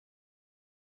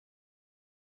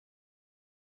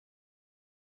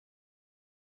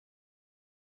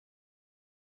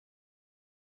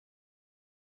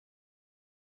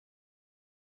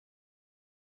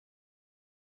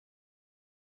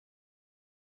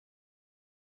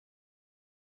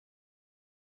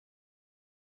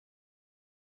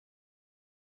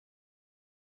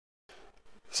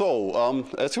So,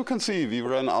 as you can see, we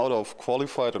ran out of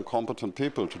qualified and competent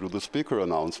people to do the speaker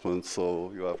announcements, so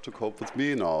you have to cope with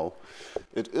me now.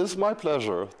 It is my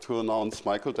pleasure to announce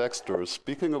Michael Dexter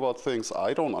speaking about things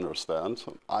I don't understand.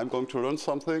 I'm going to learn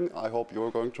something. I hope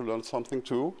you're going to learn something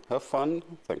too. Have fun.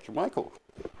 Thank you, Michael.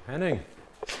 Henning.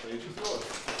 Stage is yours.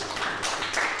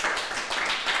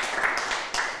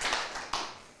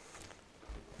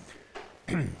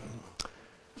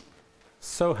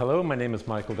 So, hello, my name is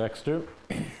Michael Dexter.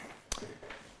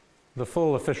 The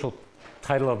full official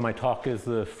title of my talk is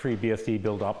the FreeBSD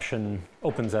build option,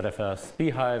 OpenZFS,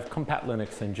 bhyve, compat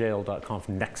Linux, and jail.conf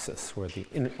nexus, where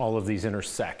all of these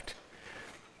intersect.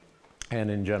 And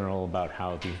in general, about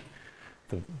how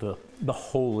the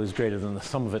whole is greater than the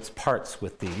sum of its parts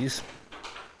with these.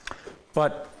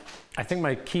 But I think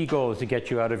my key goal is to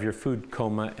get you out of your food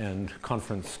coma and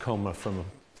conference coma from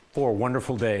 4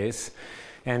 wonderful days,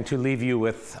 and to leave you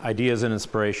with ideas and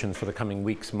inspiration for the coming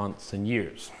weeks, months, and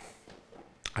years.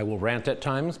 I will rant at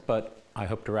times, but I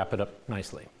hope to wrap it up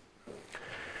nicely.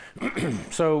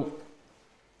 So,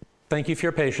 thank you for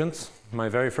your patience. My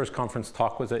very first conference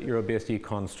talk was at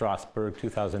EuroBSDcon Strasbourg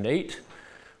 2008.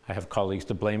 I have colleagues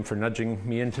to blame for nudging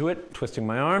me into it, twisting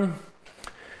my arm.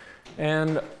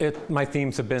 And my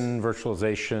themes have been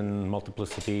virtualization,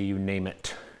 multiplicity, you name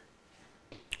it.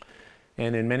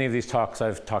 And in many of these talks,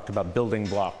 I've talked about building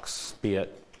blocks, be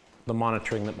it the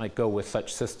monitoring that might go with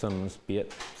such systems, be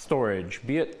it storage,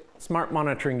 be it smart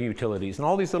monitoring utilities, and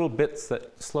all these little bits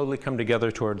that slowly come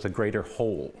together towards a greater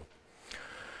whole.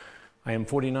 I am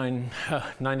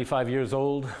 95 years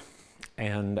old,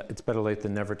 and it's better late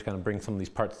than never to kind of bring some of these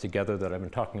parts together that I've been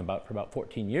talking about for about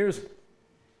 14 years.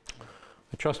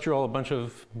 I trust you're all a bunch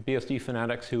of BSD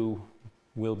fanatics who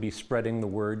will be spreading the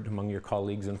word among your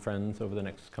colleagues and friends over the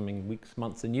next coming weeks,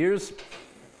 months, and years.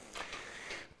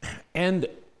 And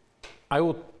I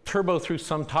will turbo through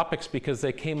some topics because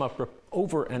they came up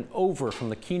over and over from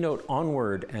the keynote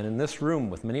onward and in this room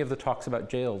with many of the talks about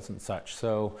jails and such.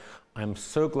 So I'm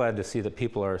so glad to see that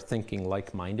people are thinking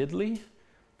like-mindedly.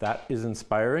 That is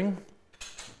inspiring.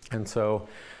 And so,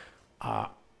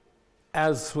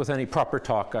 as with any proper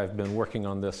talk, I've been working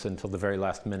on this until the very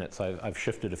last minute, so I've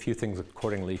shifted a few things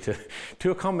accordingly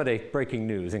to accommodate breaking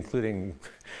news, including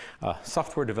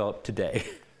software developed today.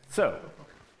 So,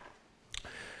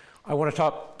 I want to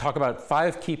talk about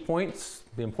 5 key points: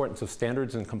 the importance of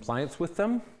standards and compliance with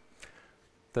them,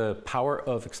 the power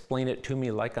of explain it to me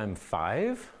like I'm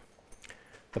 5,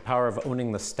 the power of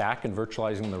owning the stack and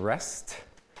virtualizing the rest,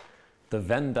 the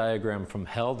Venn diagram from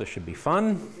hell, this should be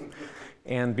fun,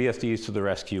 and BSDs to the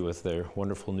rescue with their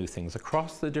wonderful new things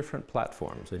across the different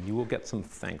platforms. And you will get some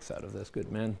thanks out of this,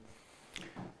 good man.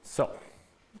 So,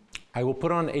 I will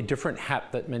put on a different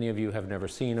hat that many of you have never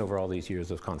seen over all these years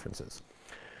of conferences.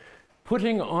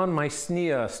 Putting on my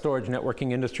SNIA, Storage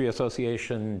Networking Industry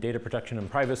Association Data Protection and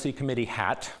Privacy Committee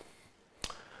hat,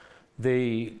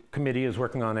 the committee is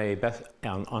working on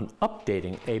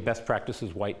updating a best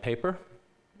practices white paper.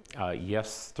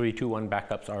 Yes, 3-2-1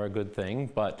 backups are a good thing,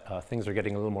 but things are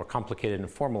getting a little more complicated and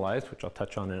formalized, which I'll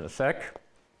touch on in a sec.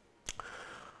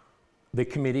 The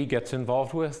committee gets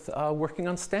involved with working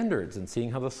on standards and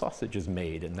seeing how the sausage is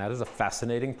made, and that is a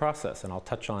fascinating process, and I'll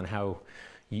touch on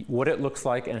what it looks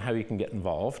like and how you can get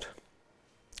involved.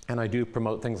 And I do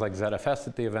promote things like ZFS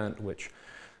at the event, which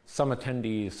some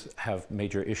attendees have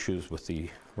major issues with the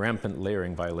rampant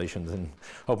layering violations in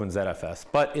OpenZFS,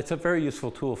 but it's a very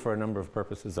useful tool for a number of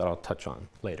purposes that I'll touch on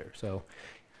later. So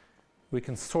we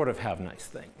can sort of have nice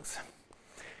things.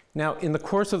 Now, in the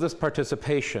course of this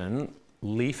participation,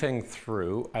 leafing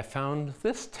through, I found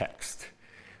this text,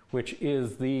 which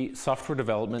is the software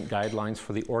development guidelines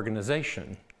for the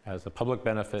organization as a public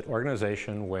benefit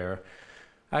organization where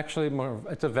actually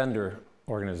it's a vendor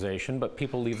organization, but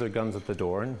people leave their guns at the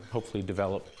door and hopefully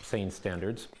develop sane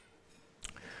standards.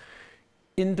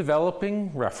 In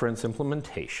developing reference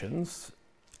implementations,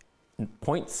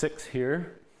 point 6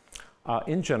 here,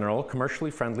 in general, commercially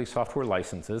friendly software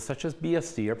licenses such as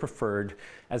BSD are preferred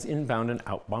as inbound and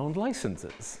outbound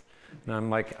licenses. And I'm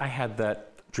like, I had that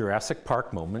Jurassic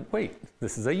Park moment. Wait,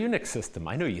 this is a Unix system.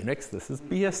 I know Unix, this is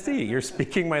BSD. You're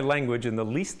speaking my language in the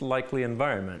least likely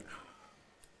environment.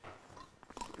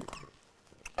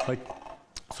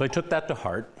 So I took that to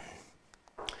heart,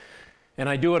 and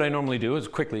I do what I normally do, is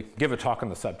quickly give a talk on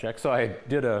the subject. So I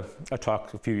did a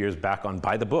talk a few years back on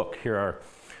Buy the Book. Here are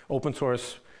open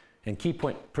source and key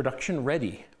point production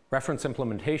ready reference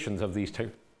implementations of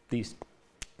these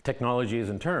technologies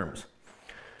and terms.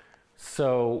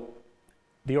 So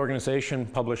the organization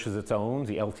publishes its own,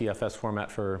 the LTFS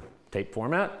format for tape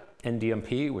format,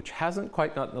 NDMP, which hasn't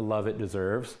quite gotten the love it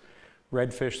deserves,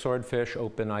 redfish, swordfish,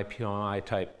 open IPI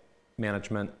type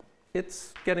management.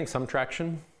 It's getting some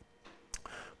traction.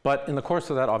 But in the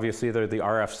course of that, obviously, there are the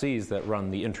RFCs that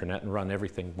run the internet and run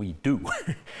everything we do.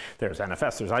 There's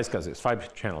NFS, there's ISCSI, there's Fiber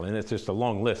Channel, and it's just a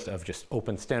long list of just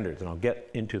open standards. And I'll get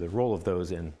into the role of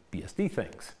those in BSD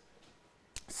things.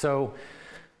 So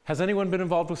has anyone been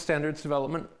involved with standards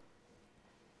development?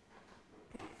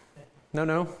 No,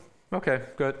 no? OK,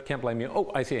 good. Can't blame you.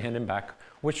 Oh, I see a hand in back.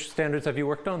 Which standards have you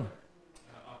worked on?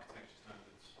 Architecture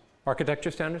standards.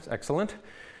 Architecture standards, excellent.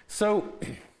 So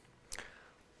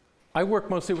I work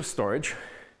mostly with storage,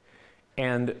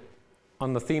 and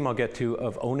on the theme I'll get to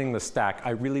of owning the stack,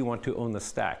 I really want to own the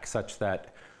stack such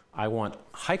that I want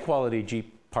high-quality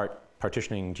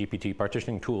GPT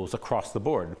partitioning tools across the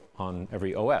board on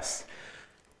every OS.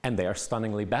 And they are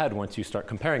stunningly bad once you start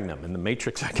comparing them. In the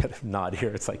matrix, I get a nod here.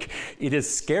 It's like, it is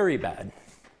scary bad.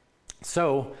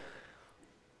 So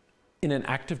in an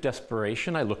act of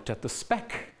desperation, I looked at the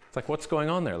spec. It's like, what's going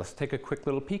on there? Let's take a quick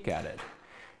little peek at it.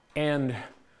 And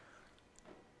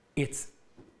it's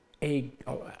a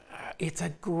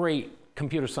great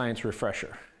computer science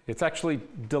refresher. It's actually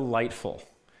delightful.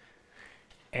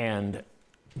 And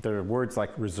there are words like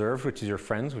reserved, which is your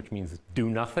friends, which means do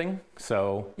nothing.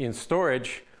 So in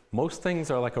storage, most things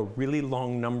are like a really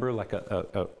long number, like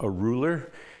a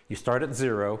ruler. You start at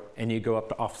 0, and you go up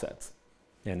to offsets.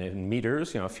 And in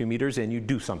meters, a few meters in, you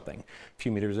do something. A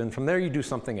few meters in from there, you do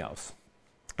something else.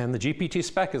 And the GPT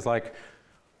spec is like,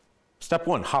 step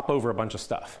 1, hop over a bunch of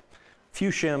stuff.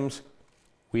 Few shims,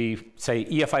 we say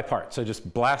EFI part. So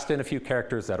just blast in a few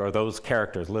characters that are those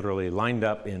characters literally lined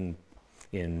up in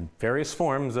various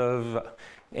forms of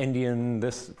endian,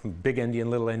 this big endian,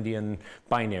 little endian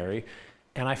binary.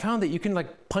 And I found that you can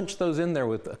like punch those in there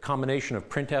with a combination of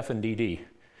printf and dd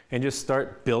and just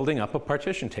start building up a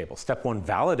partition table. Step 1,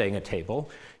 validating a table.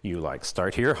 You like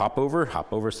start here, hop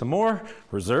over some more,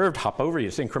 reserved, hop over. You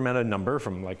just increment a number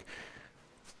from like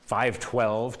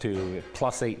 512 to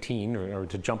plus 18 or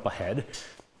to jump ahead.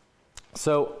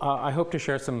 So I hope to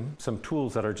share some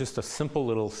tools that are just a simple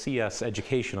little CS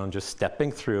education on just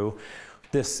stepping through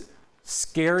this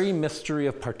scary mystery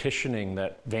of partitioning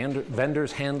that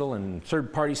vendors handle and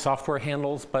third-party software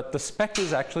handles, but the spec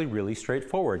is actually really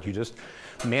straightforward. You just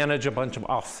manage a bunch of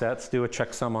offsets, do a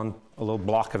checksum on a little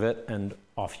block of it, and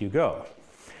off you go.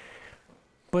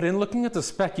 But in looking at the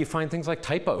spec, you find things like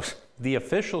typos. The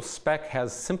official spec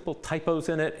has simple typos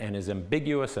in it and is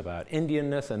ambiguous about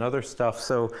Indianness and other stuff.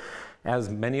 So as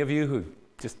many of you who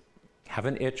just have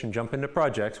an itch and jump into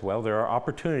projects, well, there are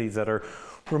opportunities that are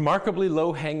remarkably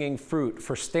low-hanging fruit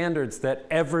for standards that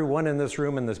everyone in this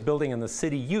room, in this building, in the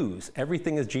city use.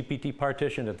 Everything is GPT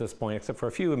partitioned at this point, except for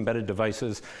a few embedded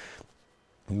devices,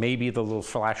 maybe the little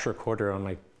flash recorder on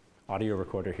my audio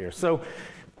recorder here. So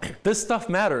this stuff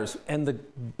matters, and the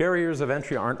barriers of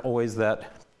entry aren't always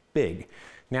that big.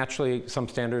 Naturally, some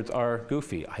standards are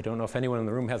goofy. I don't know if anyone in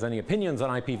the room has any opinions on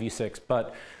IPv6,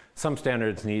 but some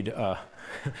standards need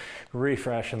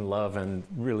refresh and love and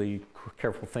really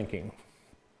careful thinking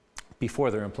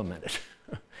before they're implemented.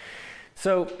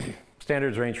 So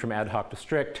standards range from ad hoc to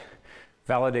strict.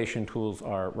 Validation tools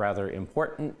are rather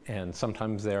important, and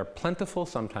sometimes they're plentiful,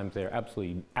 sometimes they're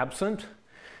absolutely absent.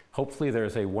 Hopefully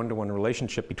there's a one-to-one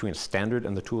relationship between a standard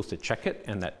and the tools to check it,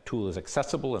 and that tool is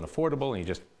accessible and affordable, and you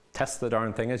just test the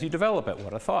darn thing as you develop it.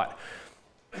 What a thought.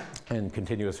 And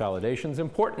continuous validation is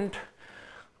important.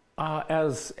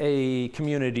 As a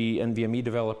community NVMe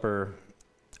developer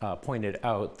pointed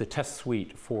out, the test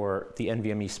suite for the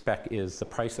NVMe spec is the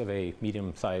price of a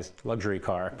medium-sized luxury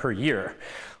car per year.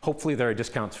 Hopefully there are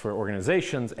discounts for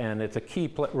organizations, and it's a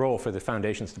key role for the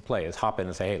foundations to play, is hop in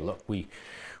and say, hey, look,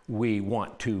 we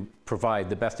want to provide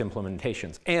the best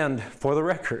implementations. And for the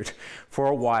record, for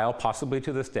a while, possibly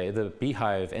to this day, the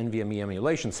bhyve NVMe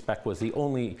emulation spec was the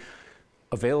only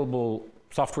available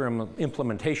software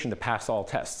implementation to pass all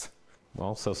tests.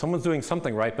 Well, so someone's doing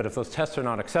something right, but if those tests are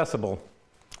not accessible,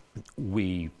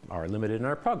 we are limited in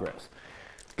our progress.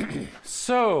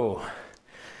 So,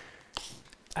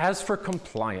 as for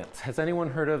compliance, has anyone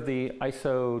heard of the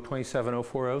ISO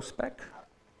 27040 spec?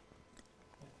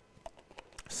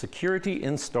 Security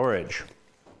in storage.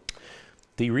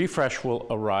 The refresh will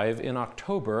arrive in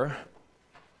October,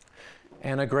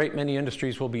 and a great many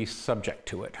industries will be subject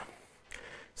to it.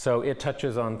 So it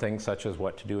touches on things such as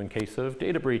what to do in case of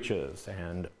data breaches,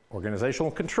 and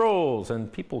organizational controls,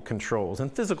 and people controls,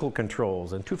 and physical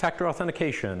controls, and two-factor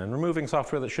authentication, and removing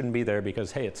software that shouldn't be there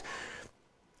because, hey,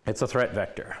 it's a threat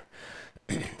vector.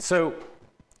 So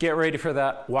get ready for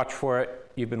that. Watch for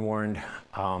it. You've been warned.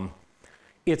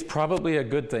 It's probably a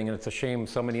good thing, and it's a shame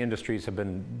so many industries have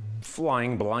been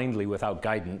flying blindly without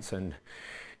guidance, and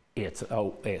it's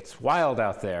wild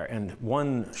out there. And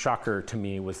one shocker to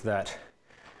me was that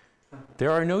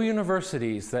there are no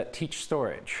universities that teach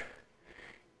storage.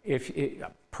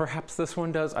 Perhaps this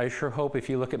one does. I sure hope. If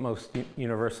you look at most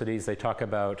universities, they talk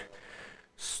about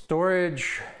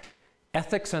storage,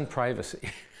 ethics, and privacy.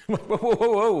 Whoa, whoa,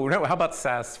 whoa, whoa. No, how about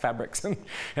SAS fabrics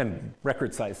and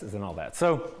record sizes and all that?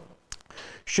 So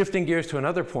shifting gears to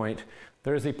another point,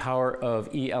 there's the power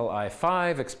of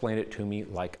ELI5. Explain it to me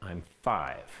like I'm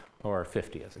 5 or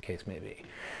 50, as the case may be.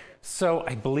 So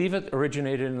I believe it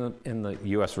originated in the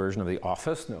US version of the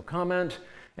Office, no comment.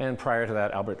 And prior to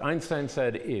that, Albert Einstein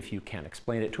said, if you can't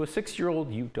explain it to a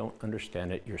 6-year-old, you don't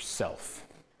understand it yourself.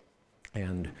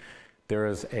 And there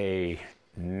is a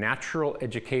natural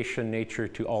education nature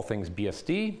to all things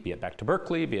BSD, be it back to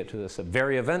Berkeley, be it to this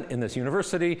very event in this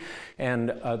university,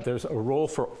 and there's a role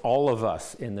for all of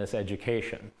us in this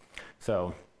education.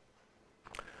 So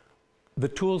the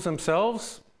tools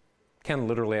themselves can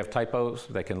literally have typos,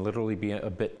 they can literally be a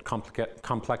bit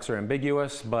complex or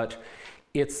ambiguous, but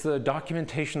it's the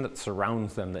documentation that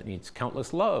surrounds them that needs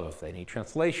countless love. They need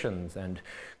translations, and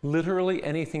literally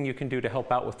anything you can do to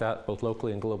help out with that, both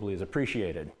locally and globally, is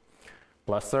appreciated.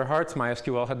 Bless their hearts,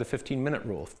 MySQL had the 15-minute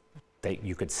rule.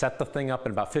 You could set the thing up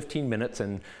in about 15 minutes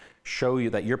and show you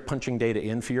that you're punching data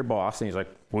in for your boss, and he's like,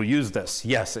 we'll use this.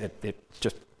 Yes, it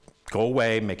just go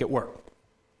away, make it work.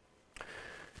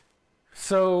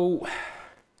 So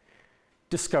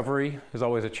discovery is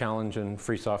always a challenge in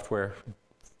free software.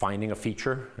 Finding a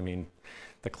feature. I mean,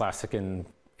 the classic in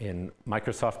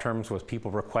Microsoft terms was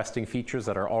people requesting features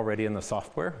that are already in the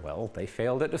software. Well, they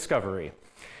failed at discovery.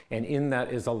 And in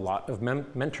that is a lot of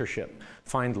mentorship.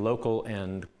 Find local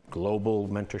and global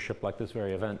mentorship like this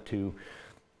very event to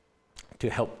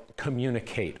help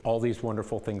communicate all these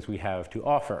wonderful things we have to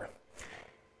offer.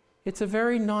 It's a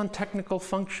very non-technical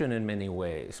function in many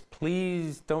ways.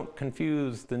 Please don't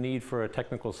confuse the need for a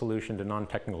technical solution to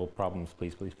non-technical problems,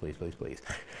 please, please, please, please, please.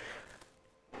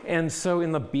 And so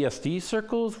in the BSD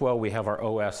circles, well, we have our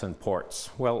OS and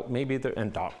ports. Well,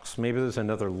 and docs. Maybe there's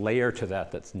another layer to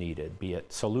that that's needed, be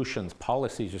it solutions,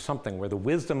 policies, or something where the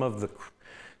wisdom of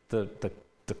the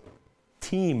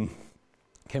team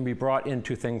can be brought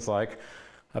into things like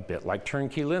a bit like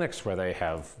turnkey Linux, where they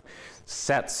have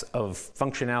sets of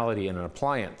functionality in an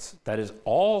appliance that is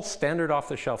all standard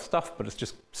off-the-shelf stuff, but it's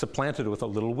just supplanted with a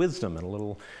little wisdom and a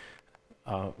little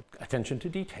attention to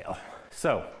detail.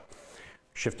 So,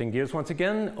 shifting gears once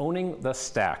again, owning the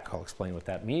stack. I'll explain what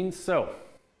that means. So,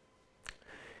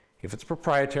 if it's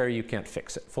proprietary, you can't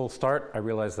fix it. Full start, I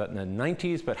realized that in the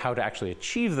 90s, but how to actually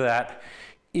achieve that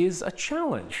is a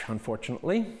challenge,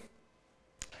 unfortunately.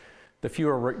 The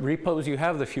fewer repos you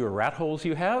have, the fewer rat holes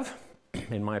you have,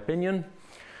 in my opinion.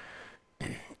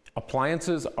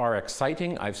 Appliances are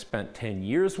exciting. I've spent 10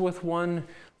 years with one,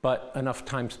 but enough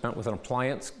time spent with an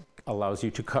appliance allows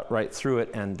you to cut right through it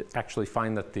and actually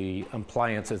find that the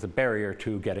appliance is a barrier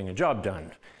to getting a job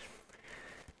done.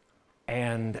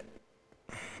 And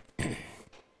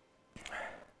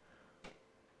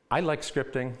I like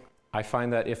scripting. I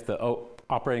find that if the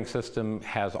operating system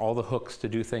has all the hooks to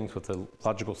do things with the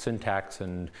logical syntax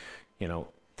and,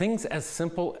 things as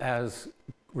simple as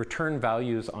return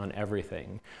values on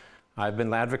everything. I've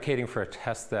been advocating for a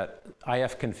test that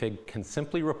ifconfig can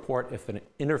simply report if an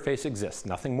interface exists,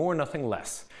 nothing more, nothing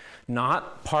less.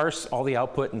 Not parse all the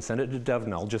output and send it to dev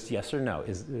null, just yes or no,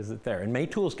 is it there? And many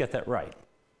tools get that right,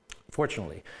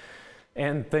 fortunately.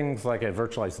 And things like I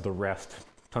virtualize the REST,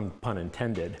 pun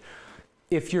intended.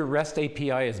 If your REST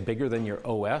API is bigger than your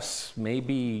OS,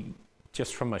 maybe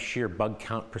just from a sheer bug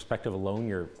count perspective alone,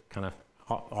 you're kind of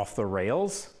off the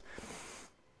rails.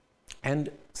 And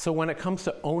so when it comes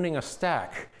to owning a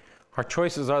stack, our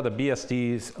choices are the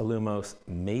BSDs, Illumos,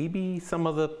 maybe some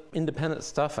of the independent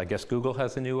stuff. I guess Google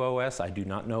has a new OS. I do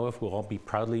not know if we'll all be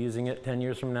proudly using it 10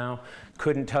 years from now.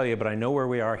 Couldn't tell you, but I know where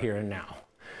we are here and now.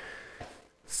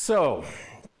 So,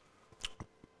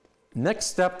 next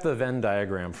step, the Venn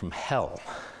diagram from hell.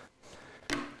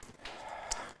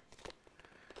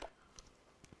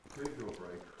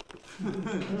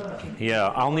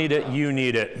 Yeah, I'll need it, you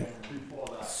need it.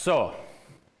 So,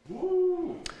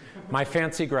 my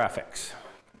fancy graphics.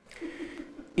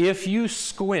 If you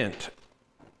squint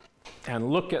and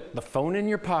look at the phone in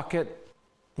your pocket,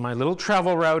 my little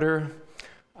travel router,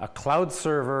 a cloud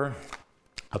server,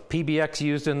 a PBX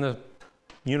used in the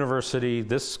university,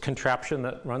 this contraption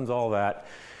that runs all that,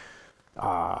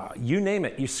 you name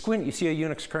it, you squint, you see a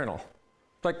Unix kernel.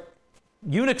 It's like,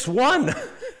 Unix won!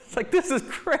 It's like, this is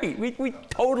great, we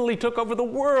totally took over the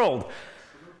world.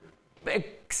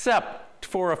 except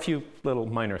for a few little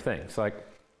minor things. Like,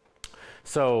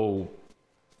 so,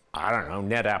 I don't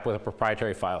know, NetApp with a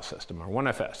proprietary file system, or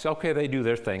OneFS. Okay, they do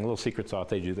their thing, little secret sauce,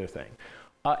 they do their thing.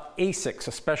 ASICs,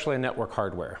 especially in network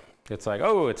hardware. It's like,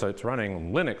 oh, it's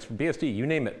running Linux, BSD, you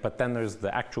name it, but then there's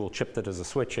the actual chip that does the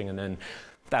switching, and then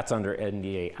that's under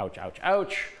NDA, ouch, ouch,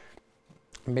 ouch.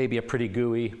 Maybe a pretty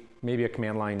GUI, maybe a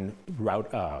command line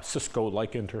route,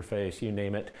 Cisco-like interface, you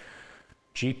name it.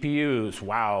 GPUs,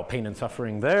 wow, pain and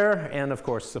suffering there, and of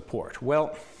course support.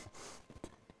 Well,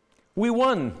 we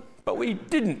won, but we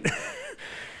didn't.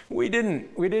 we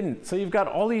didn't. So you've got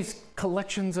all these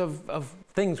collections of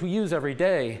things we use every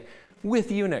day with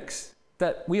Unix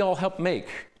that we all helped make.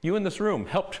 You in this room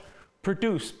helped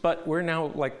produce, but we're now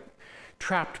like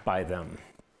trapped by them.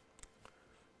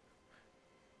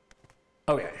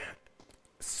 Okay,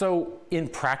 so in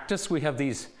practice, we have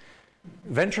these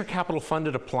venture capital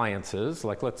funded appliances,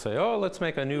 like let's say, oh, let's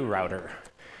make a new router.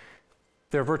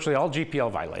 They're virtually all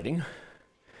GPL violating.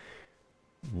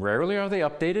 Rarely are they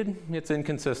updated, it's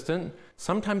inconsistent.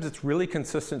 Sometimes it's really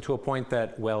consistent to a point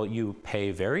that, well, you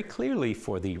pay very clearly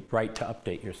for the right to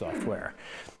update your software.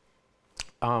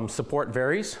 Support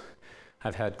varies.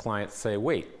 I've had clients say,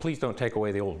 wait, please don't take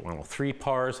away the old 103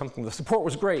 par or something. The support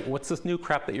was great. What's this new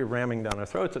crap that you're ramming down our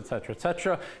throats, et cetera, et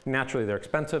cetera. Naturally, they're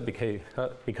expensive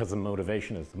because the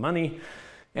motivation is the money.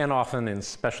 And often,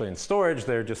 especially in storage,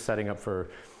 they're just setting up for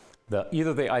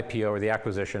either the IPO or the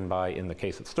acquisition by, in the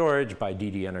case of storage, by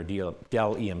DDN or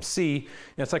Dell EMC. And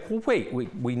it's like, well, wait,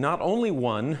 we not only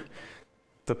won,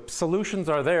 the solutions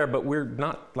are there, but we're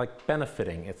not like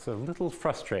benefiting. It's a little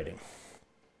frustrating.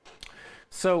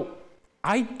 So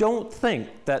I don't think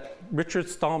that Richard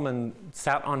Stallman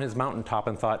sat on his mountaintop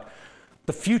and thought,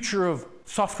 the future of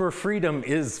software freedom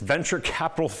is venture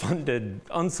capital funded,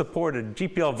 unsupported,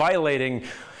 GPL violating,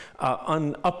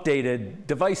 unupdated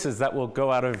devices that will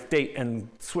go out of date and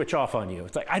switch off on you.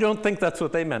 It's like, I don't think that's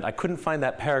what they meant. I couldn't find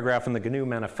that paragraph in the GNU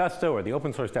manifesto or the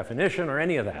open source definition or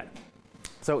any of that.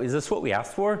 So is this what we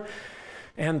asked for?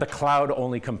 And the cloud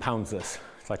only compounds this.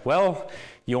 It's like, well,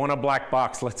 you want a black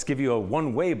box, let's give you a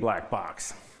one-way black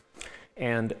box.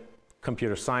 And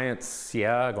computer science,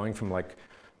 yeah, going from like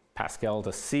Pascal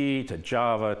to C to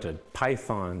Java to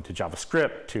Python to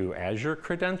JavaScript to Azure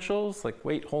credentials. Like,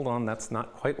 wait, hold on, that's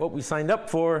not quite what we signed up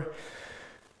for.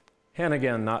 And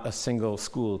again, not a single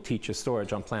school teaches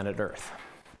storage on planet Earth.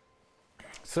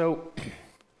 So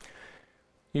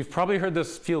you've probably heard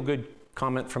this feel-good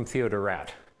comment from Theodor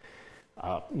Rath.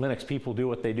 Linux people do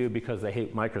what they do because they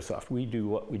hate Microsoft. We do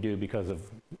what we do because of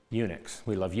Unix.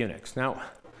 We love Unix. Now,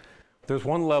 there's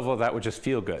one level of that which is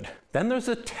feel good. Then there's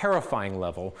a terrifying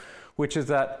level, which is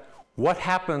that what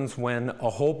happens when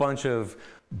a whole bunch of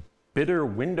bitter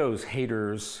Windows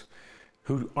haters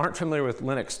who aren't familiar with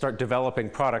Linux start developing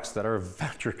products that are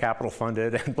venture capital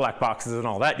funded and black boxes and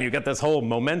all that. And you get this whole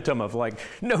momentum of like,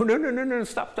 no, no, no, no, no,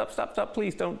 stop, stop, stop, stop,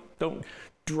 please don't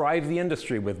drive the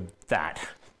industry with that.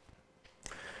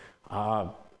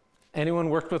 Anyone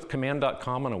worked with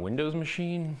command.com on a Windows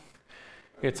machine?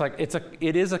 It's like,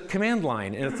 it is a command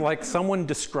line, and it's like someone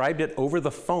described it over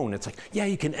the phone. It's like, yeah,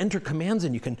 you can enter commands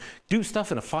and you can do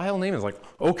stuff in a file name. It's like,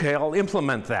 okay, I'll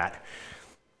implement that.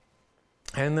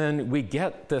 And then we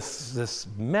get this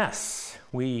mess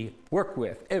we work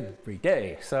with every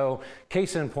day. So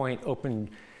case in point,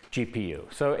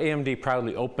 OpenGPU. So AMD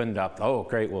proudly opened up, oh,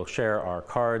 great, we'll share our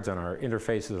cards and our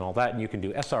interfaces and all that, and you can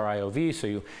do SRIOV.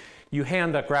 So you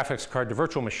hand a graphics card to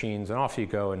virtual machines, and off you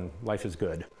go, and life is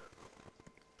good.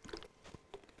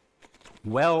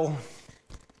 Well,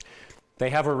 they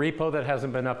have a repo that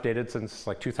hasn't been updated since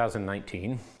like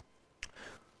 2019.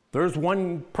 There's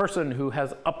one person who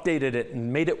has updated it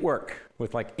and made it work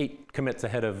with like 8 commits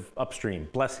ahead of upstream.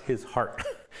 Bless his heart.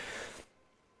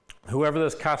 Whoever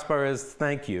this Kaspar is,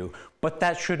 thank you. But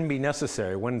that shouldn't be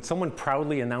necessary. When someone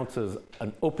proudly announces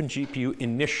an OpenGPU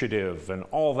initiative and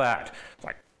all that, it's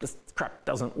like, this crap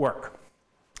doesn't work.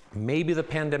 Maybe the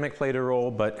pandemic played a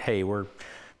role, but hey, we're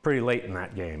pretty late in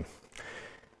that game.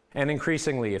 And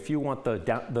increasingly, if you want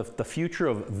the future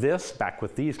of this back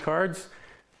with these cards,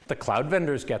 the cloud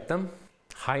vendors get them.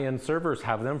 High-end servers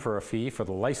have them for a fee for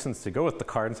the license to go with the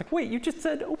card. And it's like, wait, you just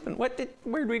said open. Where did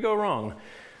we go wrong?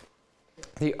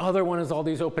 The other one is all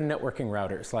these open networking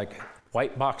routers, like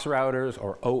white box routers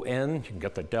or ON. You can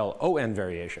get the Dell ON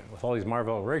variation with all these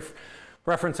Marvell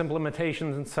reference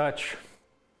implementations and such.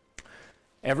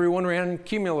 Everyone ran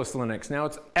Cumulus Linux. Now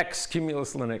it's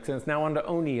X-Cumulus Linux, and it's now onto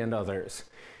ONI and others.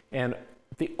 And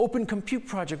the Open Compute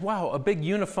project, wow, a big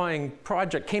unifying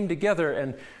project came together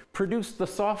and produced the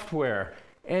software.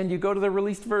 And you go to the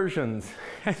released versions,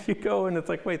 and you go, and it's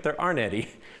like, wait, there aren't any.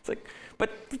 It's like,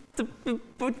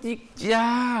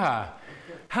 yeah.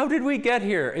 How did we get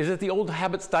here? Is it the old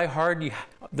habits die hard?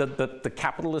 The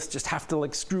capitalists just have to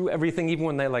like screw everything, even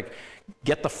when they like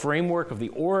get the framework of the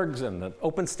orgs and the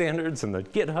open standards and the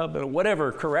GitHub and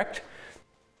whatever correct?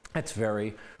 That's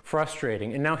very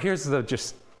frustrating. And now here's the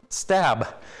just stab.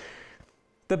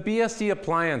 The BSD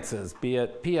appliances, be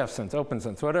it pfSense,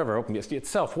 OpenSense, whatever, OpenBSD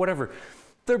itself, whatever,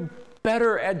 they're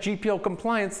better at GPL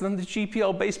compliance than the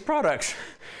GPL-based products.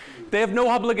 They have no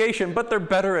obligation, but they're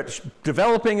better at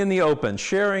developing in the open,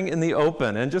 sharing in the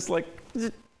open, and just like,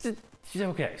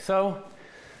 okay, so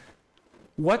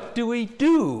what do we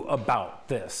do about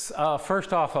this?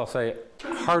 First off, I'll say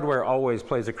hardware always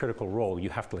plays a critical role. You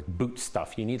have to like boot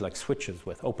stuff. You need like switches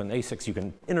with open ASICs you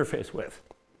can interface with.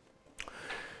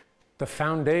 The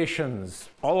foundations,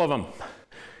 all of them,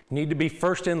 need to be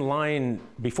first in line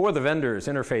before the vendors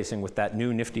interfacing with that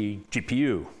new nifty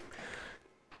GPU.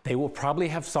 They will probably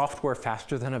have software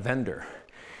faster than a vendor.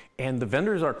 And the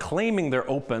vendors are claiming they're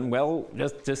open. Well,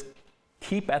 just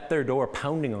keep at their door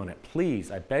pounding on it, please,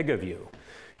 I beg of you.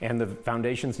 And the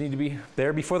foundations need to be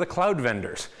there before the cloud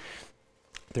vendors.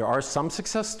 There are some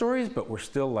success stories, but we're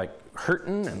still like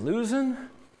hurting and losing.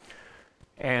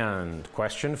 And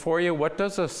question for you, what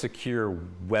does a secure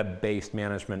web-based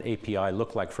management API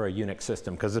look like for a Unix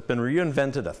system? Because it's been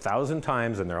reinvented 1,000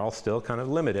 times and they're all still kind of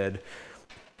limited.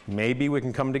 Maybe we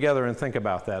can come together and think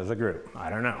about that as a group. I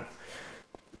don't know.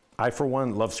 I, for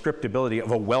one, love scriptability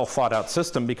of a well-thought-out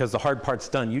system because the hard part's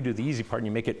done. You do the easy part and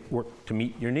you make it work to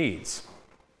meet your needs.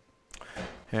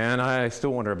 And I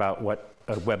still wonder about what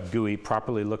a web GUI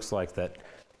properly looks like that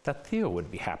Theo would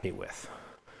be happy with.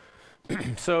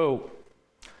 So,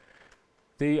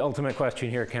 the ultimate question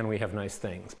here, can we have nice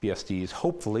things? BSDs,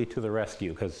 hopefully, to the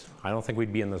rescue, because I don't think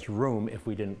we'd be in this room if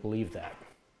we didn't believe that.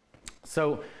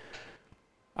 So,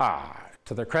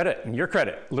 to their credit, and your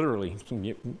credit, literally,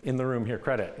 in the room here,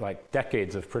 credit, like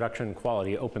decades of production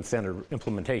quality open standard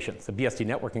implementations. The BSD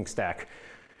networking stack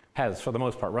has, for the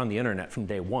most part, run the internet from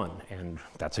day one, and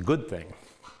that's a good thing.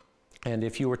 And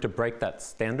if you were to break that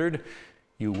standard,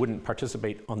 you wouldn't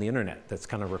participate on the internet. That's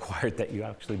kind of required that you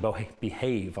actually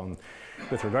behave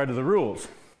with regard to the rules.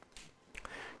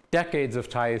 Decades of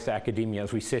ties to academia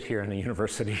as we sit here in a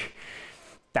university.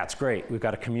 That's great. We've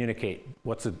got to communicate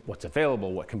what's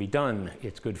available, what can be done.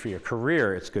 It's good for your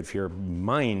career. It's good for your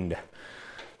mind.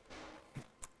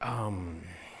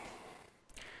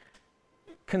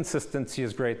 Consistency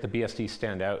is great. The BSDs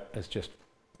stand out as just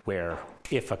where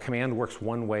if a command works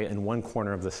one way in one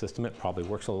corner of the system, it probably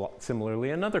works a lot similarly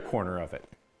in another corner of it.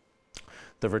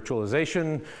 The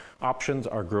virtualization options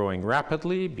are growing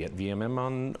rapidly, be it VMM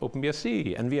on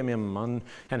OpenBSD, NVMM on,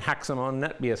 and Haxum on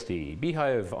NetBSD,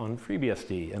 bhyve on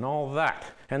FreeBSD, and all that,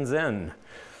 and Zen.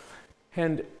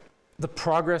 And the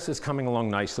progress is coming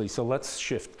along nicely, so let's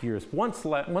shift gears one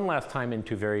last time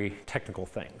into very technical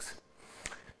things.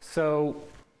 So,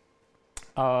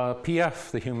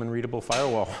 PF, the human readable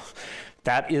firewall,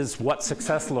 that is what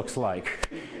success looks like.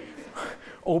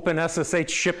 OpenSSH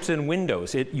ships in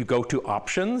Windows. You go to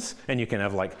options, and you can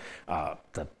have like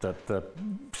the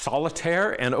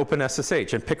solitaire and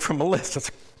OpenSSH, and pick from a list.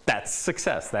 That's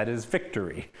success. That is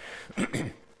victory.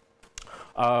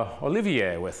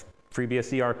 Olivier with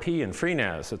FreeBSD RP and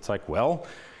FreeNAS. It's like, well,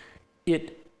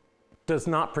 it does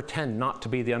not pretend not to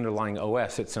be the underlying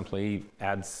OS. It simply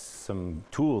adds some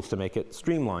tools to make it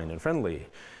streamlined and friendly.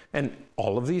 And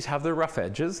all of these have their rough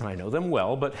edges, and I know them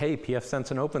well, but hey,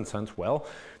 pfSense and OpenSense, well,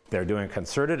 they're doing a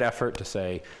concerted effort to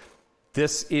say,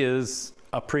 this is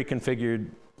a pre-configured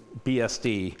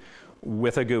BSD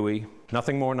with a GUI,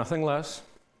 nothing more, nothing less.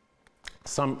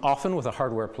 Some often with a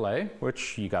hardware play,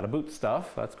 which you gotta boot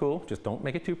stuff, that's cool, just don't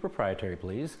make it too proprietary,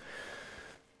 please.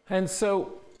 And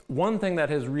so, one thing that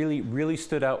has really, really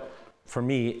stood out for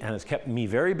me and has kept me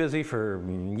very busy for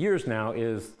years now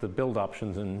is the build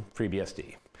options in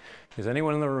FreeBSD. Is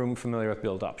anyone in the room familiar with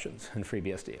build options in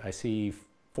FreeBSD? I see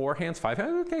 4 hands, 5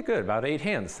 hands, okay, good, about 8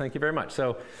 hands, thank you very much.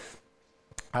 So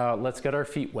let's get our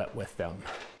feet wet with them.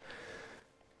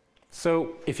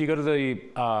 So if you go to the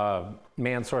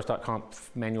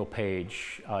mansource.conf manual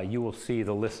page, you will see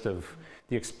the list of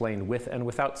the explained with and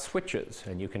without switches,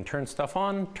 and you can turn stuff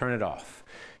on, turn it off.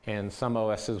 And some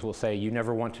OSs will say, you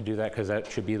never want to do that because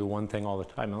that should be the one thing all the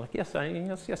time. I'm like, yes,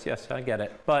 I get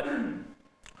it. But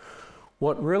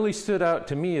what really stood out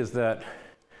to me is that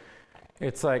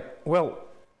it's like, well,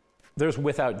 there's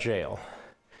without jail.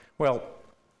 Well,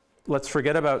 let's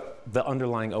forget about the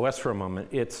underlying OS for a moment.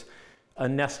 It's a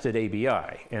nested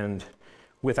ABI. And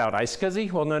Without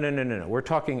iSCSI? Well, no. We're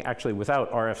talking actually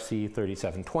without RFC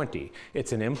 3720.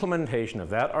 It's an implementation of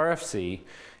that RFC,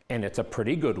 and it's a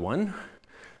pretty good one,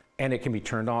 and it can be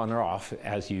turned on or off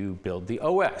as you build the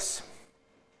OS.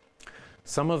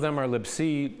 Some of them are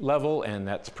libc level, and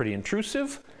that's pretty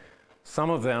intrusive.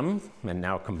 Some of them, and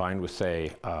now combined with,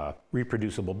 say,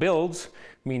 reproducible builds,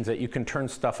 means that you can turn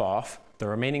stuff off. The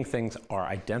remaining things are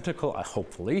identical,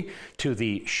 hopefully, to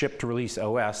the shipped release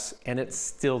OS, and it's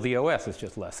still the OS, it's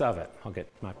just less of it.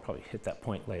 I'll probably hit that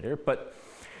point later, but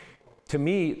to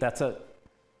me, that's a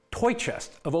toy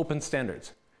chest of open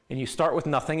standards. And you start with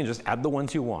nothing and just add the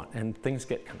ones you want, and things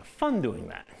get kind of fun doing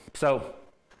that. So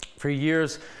for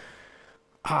years,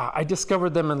 I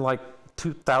discovered them in like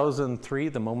 2003,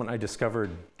 the moment I discovered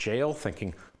jail,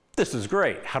 thinking, this is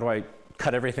great, how do I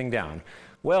cut everything down?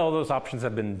 Well, those options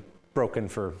have been broken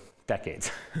for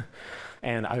decades.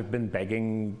 And I've been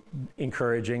begging,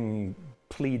 encouraging,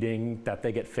 pleading that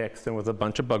they get fixed, and with a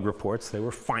bunch of bug reports, they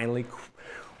were finally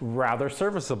rather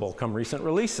serviceable come recent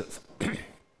releases.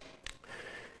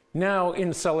 Now,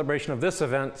 in celebration of this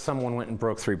event, someone went and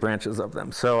broke 3 branches of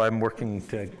them. So I'm working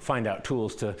to find out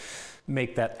tools to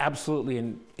make that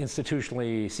absolutely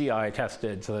institutionally CI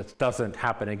tested so that it doesn't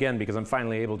happen again, because I'm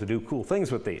finally able to do cool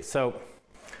things with these. So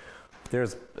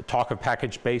there's talk of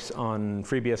package base on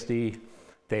FreeBSD.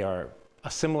 They are a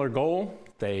similar goal.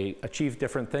 They achieve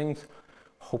different things.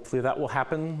 Hopefully that will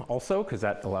happen also, because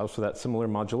that allows for that similar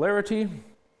modularity.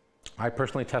 I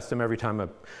personally test them every time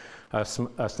a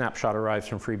snapshot arrives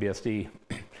from FreeBSD.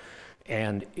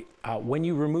 And when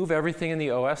you remove everything in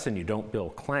the OS and you don't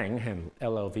build Clang and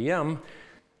LLVM,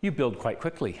 you build quite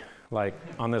quickly. Like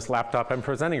on this laptop I'm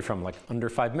presenting from, like under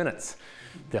 5 minutes.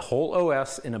 The whole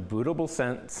OS in a bootable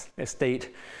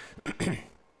state.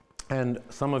 And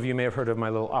some of you may have heard of my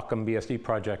little OpenZFS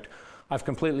project. I've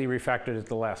completely refactored it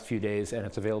the last few days, and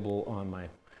it's available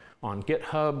on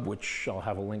GitHub, which I'll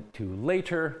have a link to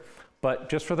later. But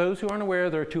just for those who aren't aware,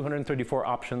 there are 234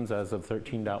 options as of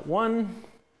 13.1.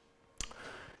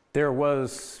 There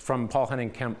was, from Paul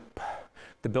Henning-Kemp,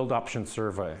 the build option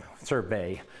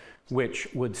survey, which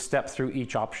would step through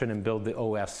each option and build the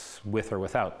OS with or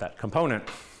without that component.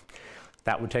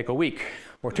 That would take a week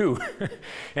or 2.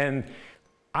 And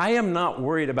I am not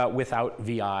worried about without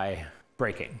VI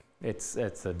breaking. It's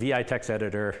a VI text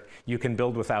editor. You can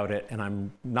build without it, and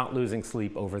I'm not losing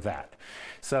sleep over that.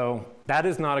 So that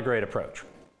is not a great approach.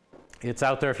 It's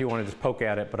out there if you want to just poke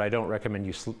at it, but I don't recommend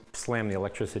you slam the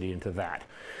electricity into that.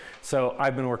 So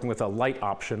I've been working with a light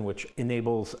option, which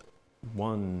enables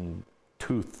 1,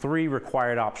 2, 3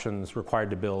 required options required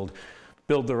to build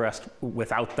the rest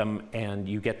without them, and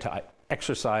you get to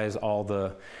exercise all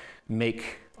the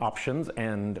make options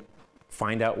and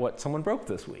find out what someone broke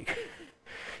this week.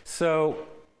 So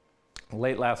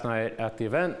late last night at the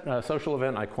event, social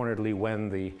event, I cornered Lee Wen,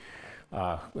 the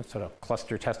sort of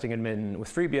cluster testing admin with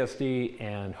FreeBSD,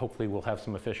 and hopefully we'll have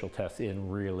some official tests in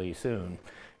really soon.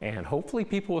 And hopefully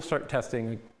people will start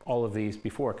testing all of these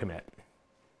before commit.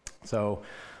 So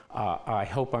I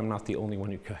hope I'm not the only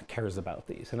one who cares about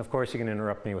these. And of course, you can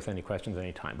interrupt me with any questions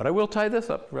anytime. But I will tie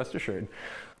this up, rest assured.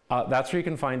 That's where you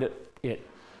can find it. It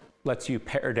lets you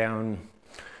pare down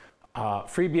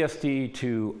FreeBSD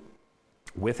to,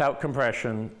 without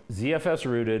compression, ZFS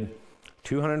rooted,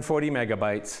 240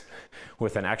 megabytes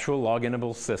with an actual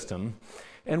loginable system.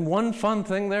 And one fun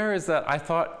thing there is that I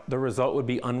thought the result would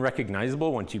be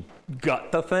unrecognizable once you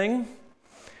got the thing.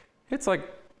 It's like,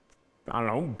 I don't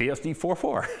know, BSD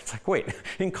 4.4. It's like, wait,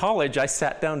 in college I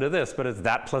sat down to this, but it's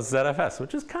that plus ZFS,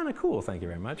 which is kind of cool, thank you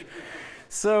very much.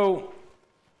 So,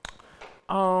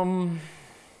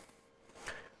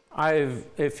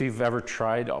 if you've ever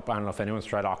tried, I don't know if anyone's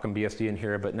tried OpenBSD in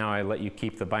here, but now I let you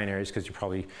keep the binaries because you're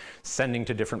probably sending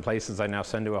to different places. I now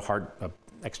send to a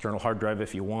external hard drive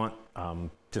if you want.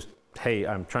 Just, hey,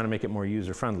 I'm trying to make it more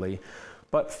user-friendly.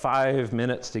 But 5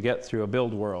 minutes to get through a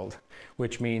build world,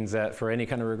 which means that for any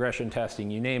kind of regression testing,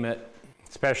 you name it,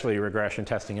 especially regression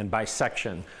testing and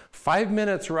bisection, 5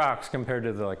 minutes rocks compared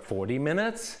to the like 40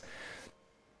 minutes.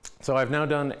 So I've now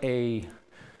done a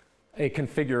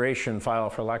configuration file,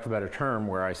 for lack of a better term,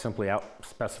 where I simply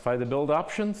specify the build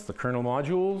options, the kernel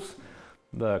modules,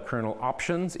 the kernel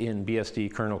options in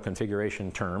BSD kernel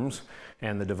configuration terms,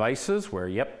 and the devices where,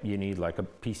 yep, you need like a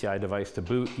PCI device to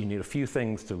boot, you need a few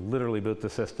things to literally boot the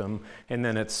system, and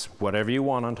then it's whatever you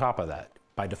want on top of that.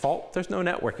 By default, there's no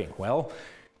networking. Well,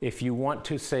 if you want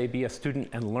to, say, be a student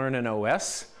and learn an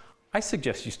OS, I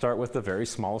suggest you start with the very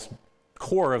smallest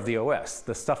core of the OS,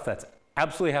 the stuff that's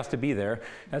absolutely has to be there,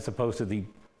 as opposed to the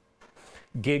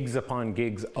gigs upon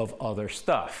gigs of other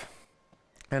stuff.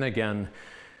 And again,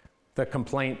 the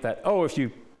complaint that, oh, if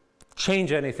you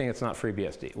change anything that's not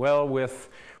FreeBSD? Well, with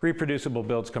reproducible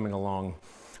builds coming along,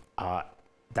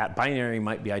 that binary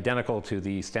might be identical to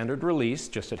the standard release,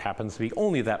 just it happens to be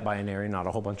only that binary, not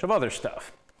a whole bunch of other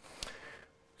stuff.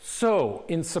 So,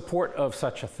 in support of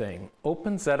such a thing,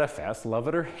 OpenZFS, love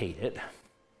it or hate it,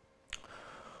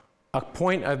 a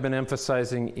point I've been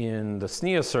emphasizing in the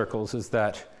SNIA circles is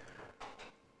that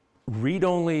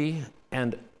read-only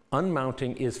and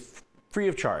unmounting is free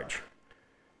of charge.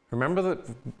 Remember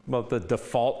the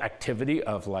default activity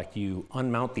of like you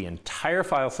unmount the entire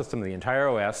file system, the entire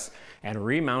OS, and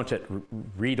remount it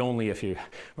read-only if you,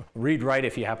 read-write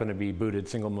if you happen to be booted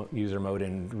single user mode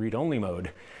and read-only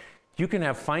mode. You can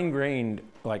have fine-grained,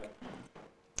 like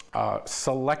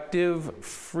selective,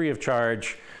 free of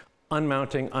charge,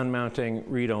 unmounting,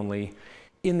 read-only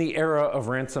in the era of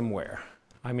ransomware.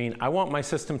 I mean, I want my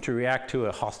system to react to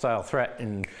a hostile threat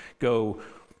and go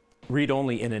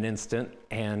read-only in an instant,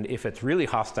 and if it's really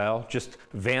hostile, just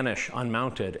vanish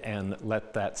unmounted and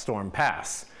let that storm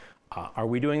pass. Are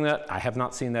we doing that? I have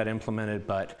not seen that implemented,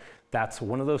 but that's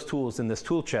one of those tools in this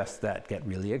tool chest that get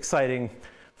really exciting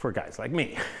for guys like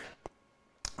me.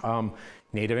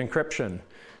 Native encryption.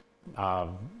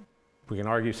 We can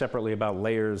argue separately about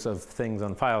layers of things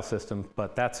on file system,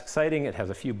 but that's exciting. It has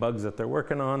a few bugs that they're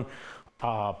working on.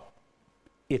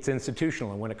 It's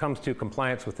institutional, and when it comes to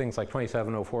compliance with things like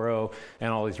 27040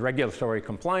 and all these regulatory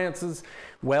compliances,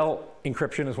 well,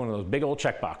 encryption is one of those big old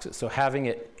checkboxes. So having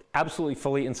it absolutely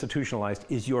fully institutionalized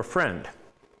is your friend.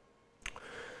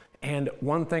 And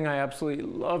one thing I absolutely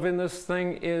love in this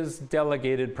thing is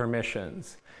delegated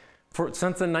permissions.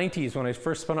 Since the 90s, when I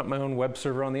first spun up my own web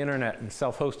server on the internet and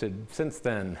self-hosted, since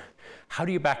then, how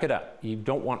do you back it up? You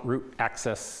don't want root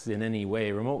access in any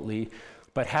way remotely,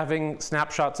 but having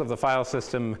snapshots of the file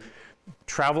system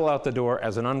travel out the door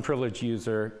as an unprivileged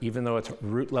user, even though it's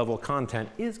root level content,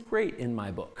 is great in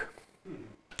my book.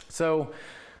 So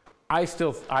I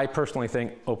personally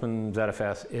think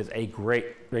OpenZFS is a great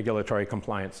regulatory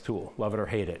compliance tool, love it or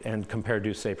hate it. And compared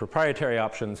to, say, proprietary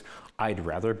options, I'd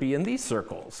rather be in these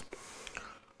circles.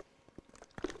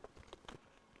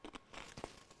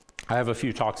 I have a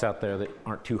few talks out there that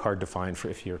aren't too hard to find for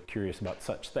if you're curious about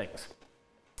such things.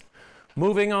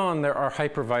 Moving on, there are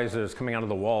hypervisors coming out of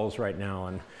the walls right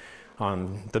now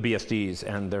on the BSDs,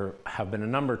 and there have been a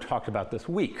number talked about this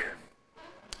week.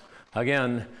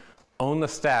 Again, own the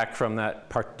stack from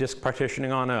that disk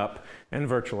partitioning on up and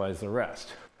virtualize the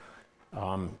rest.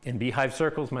 In bhyve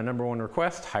circles, my #1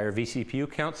 request, higher vCPU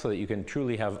count so that you can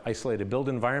truly have isolated build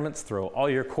environments, throw all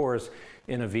your cores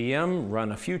in a VM,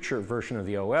 run a future version of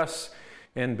the OS,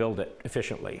 and build it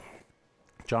efficiently.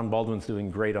 John Baldwin's doing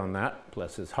great on that,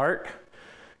 bless his heart.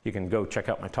 You can go check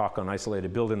out my talk on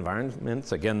isolated build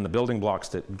environments. Again, the building blocks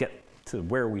to get to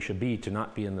where we should be to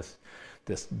not be in this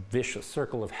vicious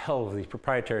circle of hell of these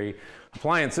proprietary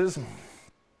appliances.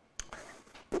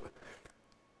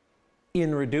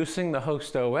 In reducing the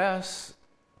host OS,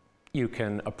 you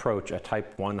can approach a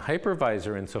type 1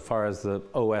 hypervisor insofar as the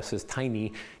OS is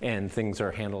tiny and things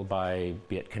are handled by,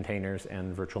 be it containers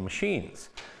and virtual machines.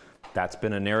 That's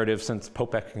been a narrative since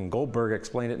Popek and Goldberg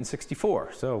explained it in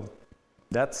 '64. So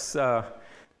that's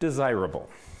desirable.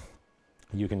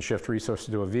 You can shift resources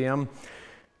to a VM.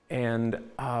 And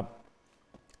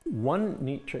one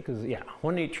neat trick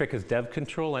is dev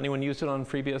control. Anyone use it on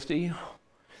FreeBSD?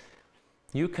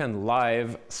 You can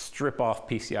live strip off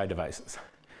PCI devices.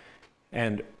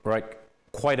 And like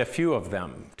quite a few of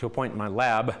them, to a point in my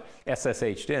lab,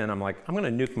 SSH'd in, I'm like, I'm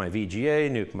gonna nuke my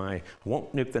VGA,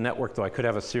 won't nuke the network, though I could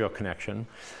have a serial connection,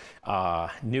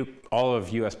 nuke all of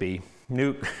USB,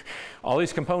 nuke all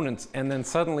these components, and then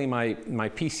suddenly my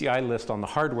PCI list on the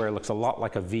hardware looks a lot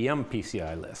like a VM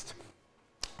PCI list.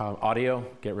 Audio,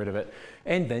 get rid of it,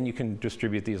 and then you can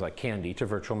distribute these like candy to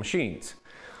virtual machines.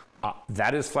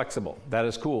 That is flexible, that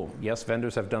is cool. Yes,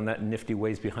 vendors have done that in nifty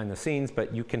ways behind the scenes,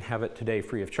 but you can have it today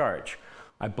free of charge.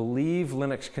 I believe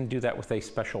Linux can do that with a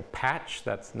special patch.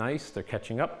 That's nice, they're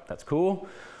catching up, that's cool.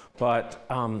 But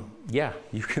yeah,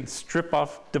 you can strip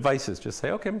off devices. Just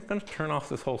say, okay, I'm gonna turn off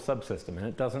this whole subsystem, and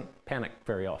it doesn't panic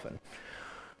very often.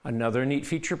 Another neat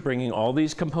feature, bringing all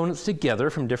these components together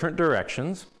from different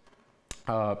directions.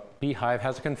 bhyve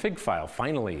has a config file.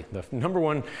 Finally, the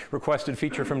 #1 requested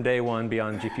feature from day one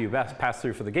beyond GPU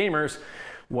pass-through for the gamers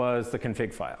was the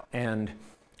config file. And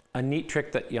a neat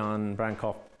trick that Jan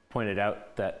Brankoff pointed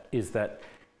out is that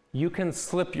you can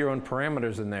slip your own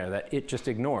parameters in there that it just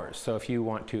ignores. So if you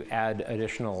want to add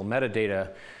additional metadata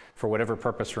for whatever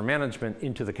purpose for management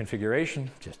into the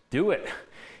configuration, just do it.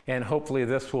 And hopefully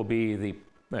this will be the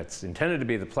It's intended to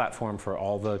be the platform for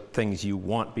all the things you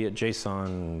want, be it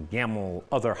JSON, YAML,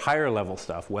 other higher level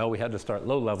stuff. Well, we had to start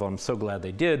low level. I'm so glad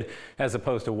they did, as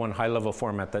opposed to one high level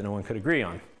format that no one could agree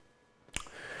on.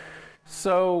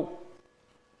 So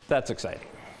that's exciting.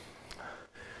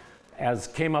 As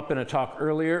came up in a talk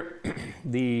earlier,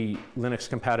 the Linux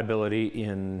compatibility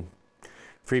in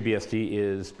FreeBSD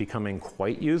is becoming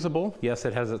quite usable. Yes,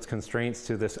 it has its constraints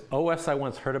to this OS I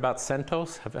once heard about,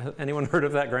 CentOS. Have anyone heard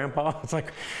of that, Grandpa? It's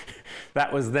like,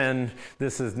 that was then,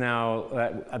 this is now,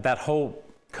 that whole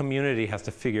community has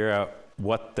to figure out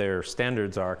what their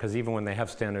standards are, because even when they have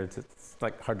standards, it's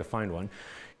like hard to find one.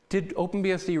 Did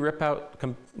OpenBSD rip out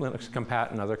Linux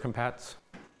compat and other compats?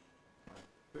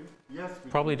 Yes,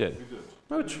 probably did. We did.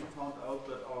 Oh, we found out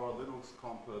that our Linux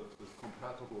compat is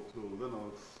compatible to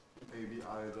Linux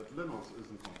ABI that Linux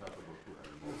isn't compatible to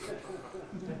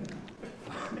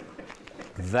anymore.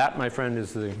 That, my friend,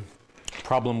 is the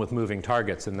problem with moving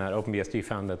targets, in that OpenBSD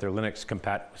found that their Linux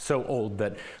compat was so old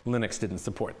that Linux didn't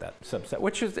support that subset,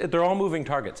 which is, they're all moving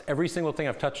targets. Every single thing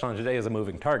I've touched on today is a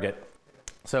moving target.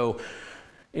 So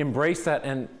embrace that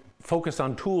and focus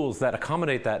on tools that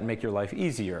accommodate that and make your life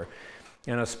easier.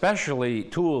 And especially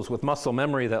tools with muscle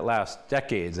memory that last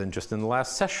decades. And just in the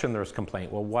last session, there was a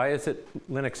complaint. Well, why is it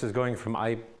Linux is going from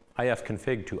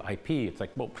ifconfig to IP? It's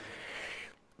like, well,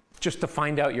 just to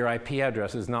find out your IP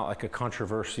address is not like a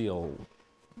controversial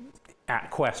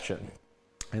question.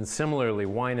 And similarly,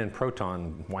 Wine and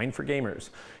Proton, Wine for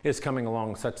Gamers, is coming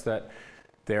along such that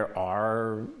there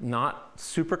are not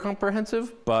super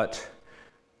comprehensive, but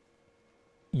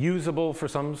usable for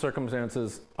some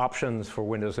circumstances options for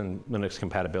Windows and Linux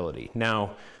compatibility.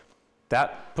 Now,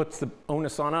 that puts the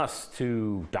onus on us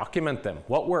to document them.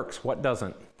 What works, what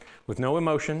doesn't. With no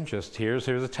emotion, just here's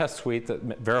a test suite that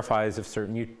verifies if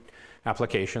certain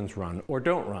applications run or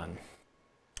don't run.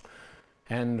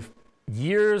 And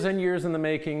years and years in the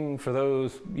making for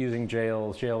those using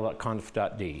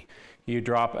jail.conf.d. You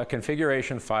drop a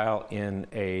configuration file in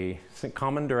a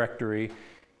common directory.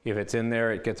 If it's in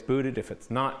there, it gets booted. If it's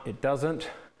not, it doesn't.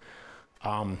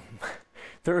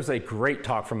 There's a great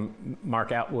talk from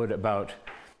Mark Atwood about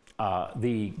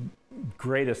the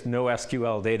greatest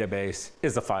NoSQL database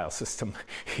is the file system.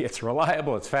 It's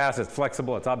reliable, it's fast, it's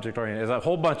flexible, it's object-oriented. There's a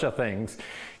whole bunch of things.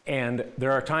 And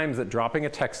there are times that dropping a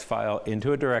text file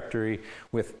into a directory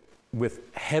with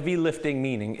heavy lifting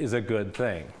meaning is a good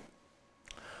thing.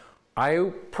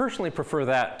 I personally prefer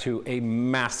that to a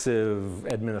massive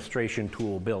administration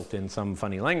tool built in some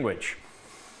funny language.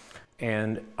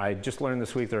 And I just learned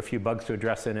this week there are a few bugs to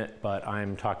address in it, but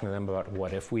I'm talking to them about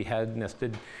what if we had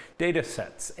nested data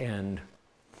sets, and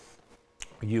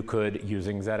you could,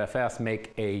 using ZFS,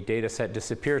 make a data set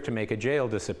disappear to make a jail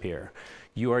disappear.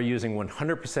 You are using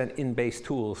 100% in-base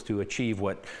tools to achieve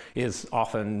what is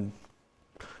often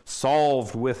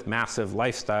solved with massive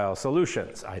lifestyle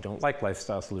solutions. I don't like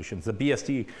lifestyle solutions. The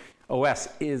BSD OS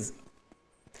is,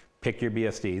 pick your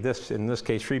BSD. In this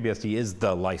case, FreeBSD is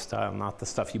the lifestyle, not the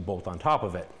stuff you bolt on top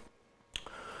of it.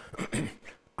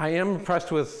 I am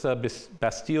impressed with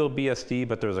Bastille BSD,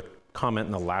 but there was a comment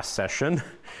in the last session,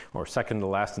 or second to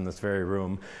last in this very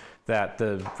room, that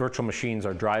the virtual machines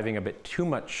are driving a bit too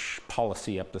much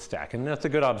policy up the stack, and that's a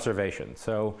good observation.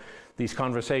 So these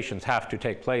conversations have to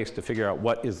take place to figure out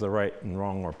what is the right and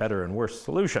wrong or better and worse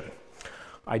solution.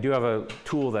 I do have a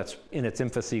tool that's in its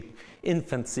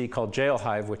infancy called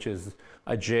jail.hive, which is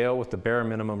a jail with the bare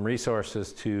minimum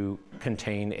resources to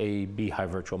contain a bhyve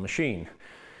virtual machine.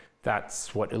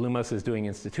 That's what Illumos is doing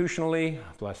institutionally,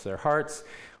 bless their hearts.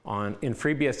 In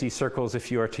FreeBSD circles,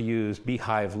 if you are to use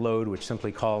bhyve load, which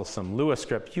simply calls some Lua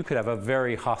script, you could have a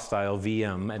very hostile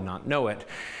VM and not know it,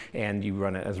 and you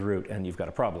run it as root, and you've got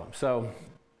a problem. So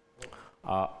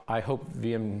I hope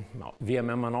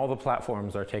VMM on all the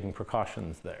platforms are taking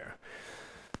precautions there.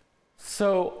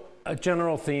 So a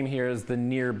general theme here is the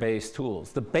near-base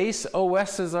tools. The base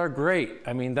OSs are great.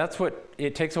 I mean, that's what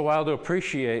it takes a while to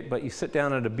appreciate, but you sit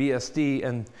down at a BSD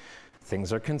and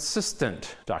things are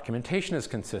consistent. Documentation is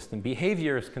consistent.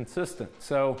 Behavior is consistent.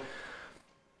 So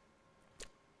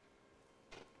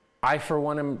I, for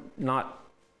one, am not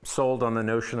sold on the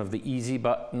notion of the easy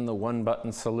button, the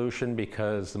one-button solution,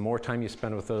 because the more time you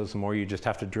spend with those, the more you just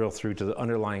have to drill through to the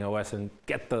underlying OS and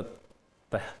get the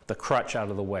crutch out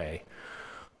of the way.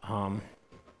 I've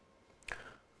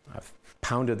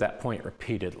pounded that point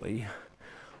repeatedly.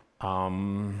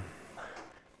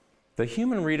 The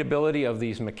human readability of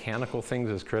these mechanical things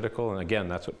is critical, and again,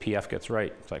 that's what PF gets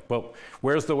right. It's like, well,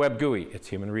 where's the web GUI? It's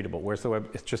human readable. Where's the web?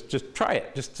 It's just try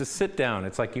it. Just sit down.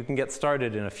 It's like you can get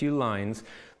started in a few lines.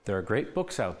 There are great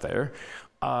books out there.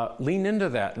 lean into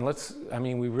that.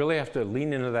 And we really have to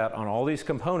lean into that on all these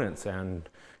components and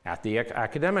at the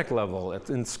academic level,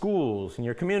 in schools, in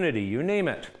your community, you name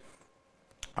it.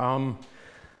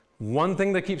 One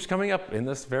thing that keeps coming up in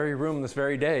this very room, this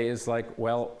very day, is like,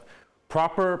 well,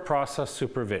 proper process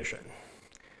supervision.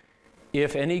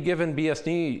 If any given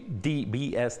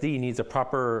BSD needs a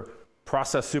proper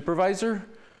process supervisor,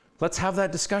 let's have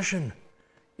that discussion.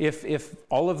 If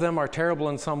all of them are terrible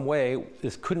in some way,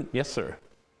 yes, sir?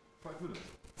 5 minutes.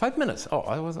 5 minutes.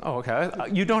 Okay.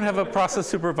 You don't have a process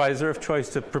supervisor of choice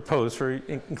to propose for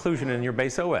inclusion in your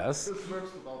base OS. This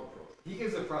works without a process. He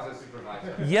is a process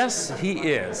supervisor. Yes, he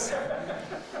is.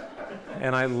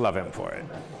 And I love him for it.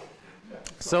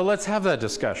 So let's have that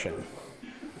discussion.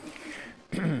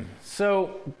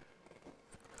 So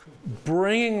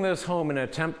bringing this home in an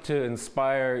attempt to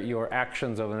inspire your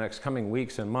actions over the next coming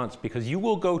weeks and months, because you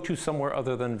will go to somewhere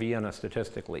other than Vienna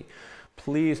statistically.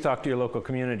 Please talk to your local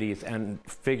communities and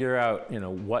figure out,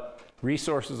 what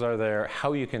resources are there,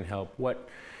 how you can help, what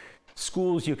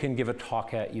schools you can give a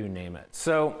talk at, you name it.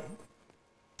 So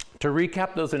to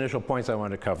recap those initial points I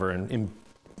wanted to cover and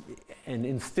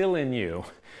instill in you,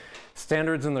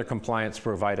 standards and their compliance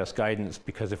provide us guidance,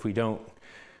 because if we don't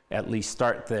at least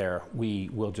start there, we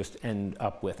will just end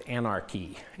up with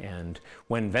anarchy. And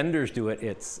when vendors do it,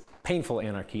 it's painful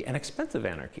anarchy and expensive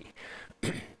anarchy.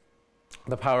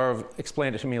 The power of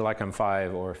explain it to me like I'm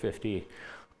 5 or 50.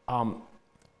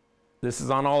 This is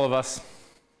on all of us.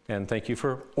 And thank you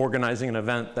for organizing an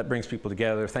event that brings people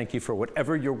together. Thank you for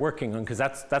whatever you're working on, because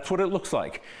that's what it looks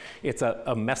like. It's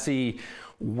a messy,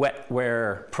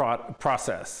 wetware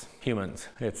process, humans.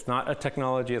 It's not a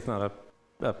technology. It's not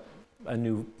a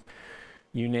new,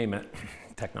 you name it,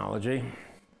 technology.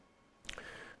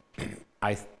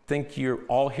 I think you're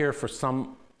all here for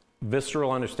some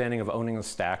visceral understanding of owning a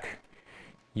stack.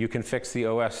 You can fix the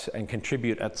OS and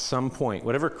contribute at some point,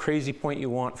 whatever crazy point you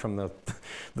want, from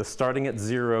the starting at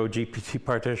 0 GPT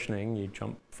partitioning. You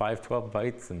jump 512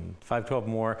 bytes and 512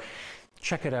 more.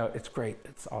 Check it out. It's great.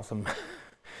 It's awesome.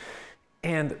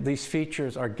 And these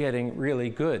features are getting really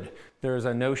good. There's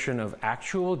a notion of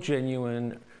actual,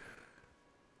 genuine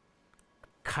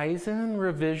Kaizen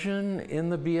revision in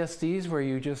the BSDs where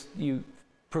you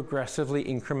progressively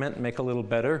increment and make a little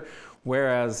better,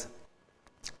 whereas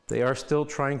they are still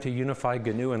trying to unify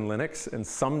GNU and Linux, and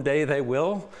someday they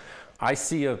will. I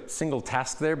see a single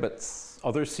task there, but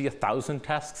others see 1,000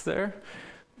 tasks there.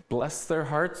 Bless their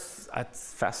hearts.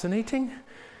 That's fascinating.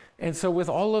 And so with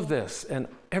all of this and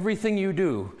everything you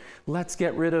do, let's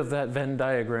get rid of that Venn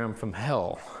diagram from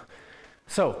hell.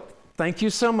 So thank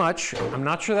you so much. I'm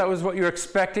not sure that was what you were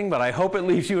expecting, but I hope it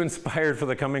leaves you inspired for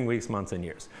the coming weeks, months, and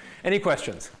years. Any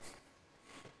questions?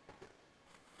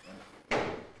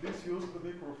 Please use the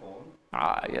microphone.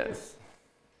 Ah, yes.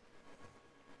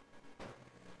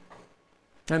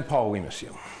 And Paul, we miss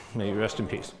you. May you rest in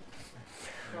peace.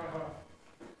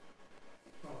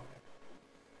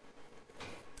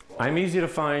 I'm easy to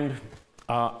find.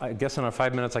 I guess in our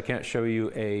 5 minutes, I can't show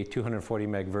you a 240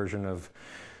 meg version of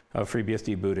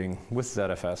FreeBSD booting with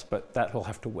ZFS, but that will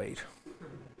have to wait.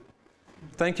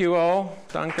 Thank you all.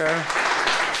 Danke.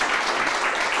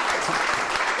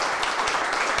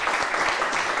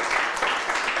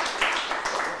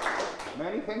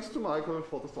 Many thanks to Michael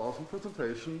for this awesome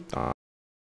presentation.